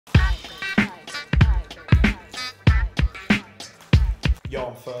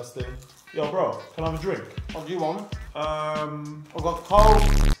thirsty. Yo, bro, can I have a drink? What do you want? I've got Coke,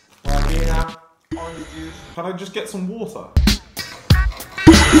 Ribena, orange juice. Can I just get some water?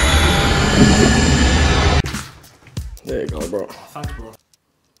 There you go, bro. Thanks, bro.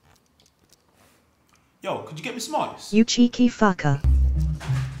 Yo, could you get me some ice? You cheeky fucker.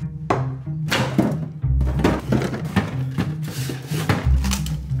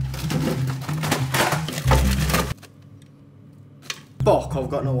 Fuck, I've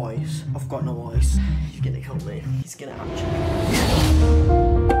got no ice. I've got no ice. He's gonna kill me. He's gonna actually.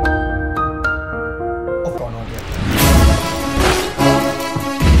 I've got an idea.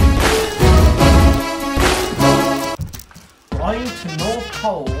 Flying to North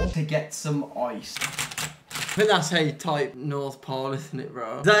Pole to get some ice. I think that's how you type North Pole, isn't it,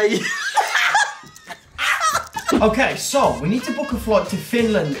 bro? Okay, so we need to book a flight to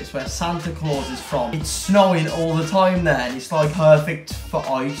Finland. It's where Santa Claus is from. It's snowing all the time there and it's like perfect for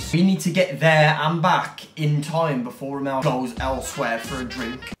ice. We need to get there and back in time before Ramel goes elsewhere for a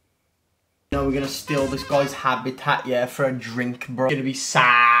drink. You know, we're gonna steal this guy's habitat, yeah, for a drink, bro. It's gonna be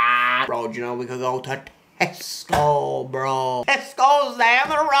sad. Bro, you know, we could go to Tesco, bro. Tesco's down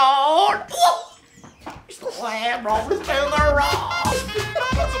the road. It's there, bro. It's down the road.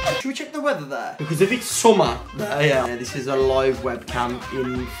 Should we check the weather there? Because if it's summer there, yeah, this is a live webcam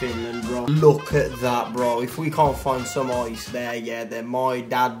in Finland, bro. Look at that, bro. If we can't find some ice there, yeah, then my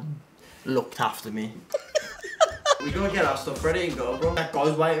dad looked after me. We're gonna get our stuff ready and go, bro. That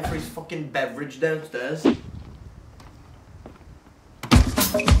guy's waiting for his fucking beverage downstairs.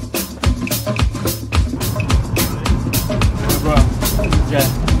 Bro, yeah.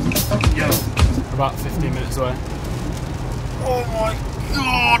 Yo. About 15 minutes away. Oh my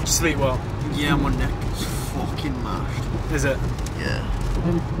god! Sleep well. Yeah, my neck is fucking mashed. Is it? Yeah.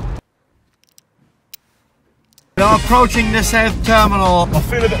 We are approaching the South Terminal. I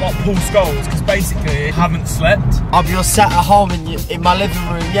feel a bit like Paul Scholes because basically I haven't slept. I've just sat at home in my living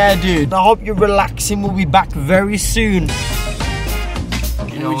room. Yeah, dude. I hope you're relaxing. We'll be back very soon.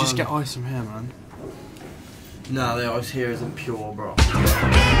 Can we just get ice from here, man? No, the ice here isn't pure, bro.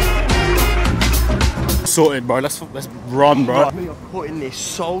 Sorted, bro. Let's run, bro. We are putting this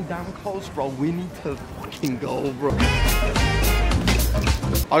so damn close, bro. We need to fucking go, bro.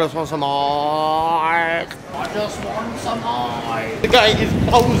 I just want some ice. I just want some ice. The gate is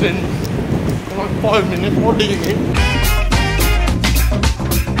closing in like 5 minutes. What do you mean?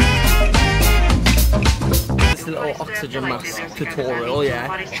 This little oxygen mask tutorial,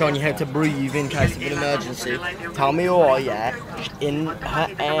 yeah, showing you how to breathe in case of an emergency. Tell me why, yeah, in her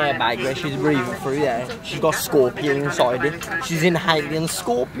airbag where she's breathing through, yeah, she's got scorpion inside it. She's inhaling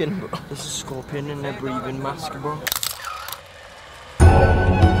scorpion, bro. This is scorpion in their breathing mask, bro.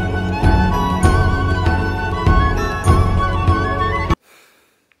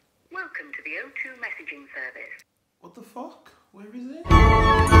 Welcome to the O2 messaging service. What the fuck? Where is it?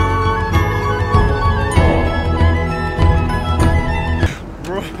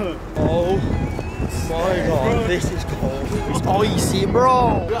 Bro. Oh my god, this is cold. It's icy,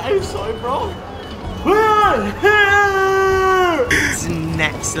 bro. Outside, bro. It's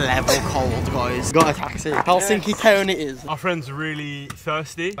next level cold, guys. Got a taxi. Helsinki town it is. Our friend's really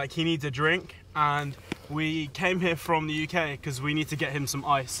thirsty. Like, he needs a drink. And we came here from the UK because we need to get him some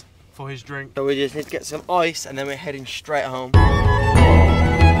ice for his drink. So we just need to get some ice and then we're heading straight home.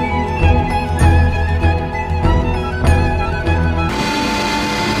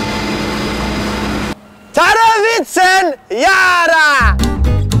 Taravitsen Yara!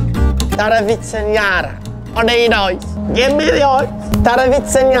 Taravitsen Yara. I need ice. Give me the ice.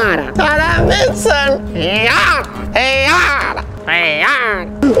 Taravitsen Yara. Taravitsen Yara. Hey Yara. Hey Yara.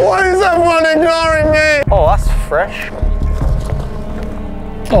 Why is everyone ignoring me? Oh, that's fresh.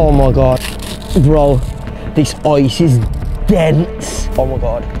 Oh my god. Bro, this ice is dense. Oh my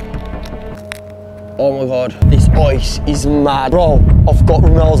god. Oh my god. This ice is mad. Bro, I've got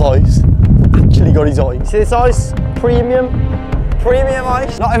Ramel's ice. Actually got his ice. See this ice? Premium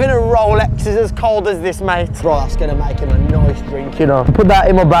ice. Not even a Rolex is as cold as this, mate. Bro, that's gonna make him a nice drink, you know. Put that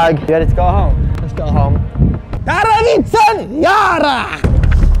in my bag. You ready to go home? Let's go home. Taravitsen Yara!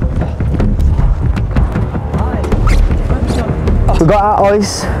 We got our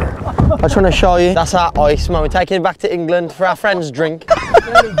ice. I just want to show you. That's our ice, man. We're taking it back to England for our friend's drink.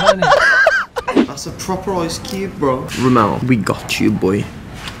 That's a proper ice cube, bro. Ramel, we got you, boy.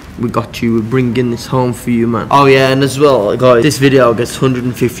 We got you. We're bringing this home for you, man. Oh yeah, and as well, guys, this video gets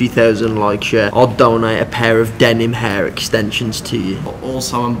 150,000 likes, yeah, I'll donate a pair of denim hair extensions to you. I'll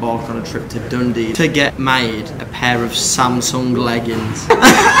also embark on a trip to Dundee to get made a pair of Samsung leggings.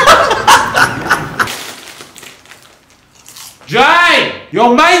 Jay!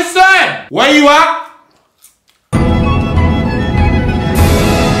 Yo, Mason! Where you at?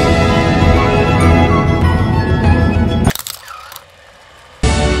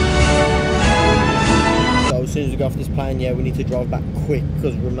 So as soon as we get off this plane, yeah, we need to drive back quick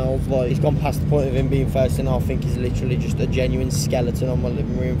because Ramel's like, he's gone past the point of him being first and I think he's literally just a genuine skeleton on my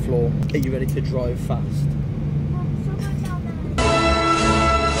living room floor. Are you ready to drive fast?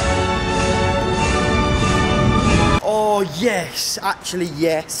 Oh yes, actually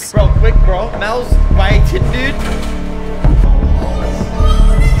yes. Bro, quick bro, Mel's waiting dude.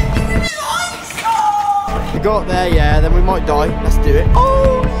 We got there, yeah, then we might die. Let's do it.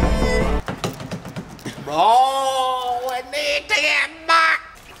 Oh! Oh, I need to get back!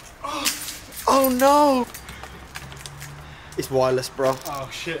 Oh no! It's wireless, bro. Oh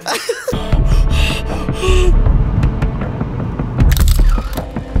shit.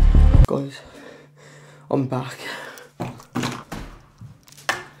 Guys, I'm back.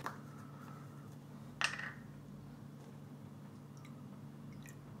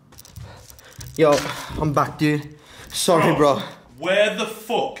 Yo, I'm back, dude. Sorry, bro. Where the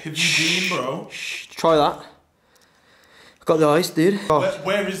fuck have you been, bro? Shh, try that. Got the ice, dude. Oh.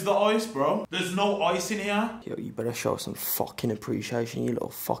 Where is the ice, bro? There's no ice in here. Yo, you better show some fucking appreciation, you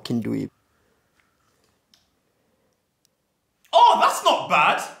little fucking dweeb. Oh, that's not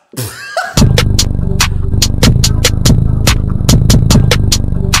bad.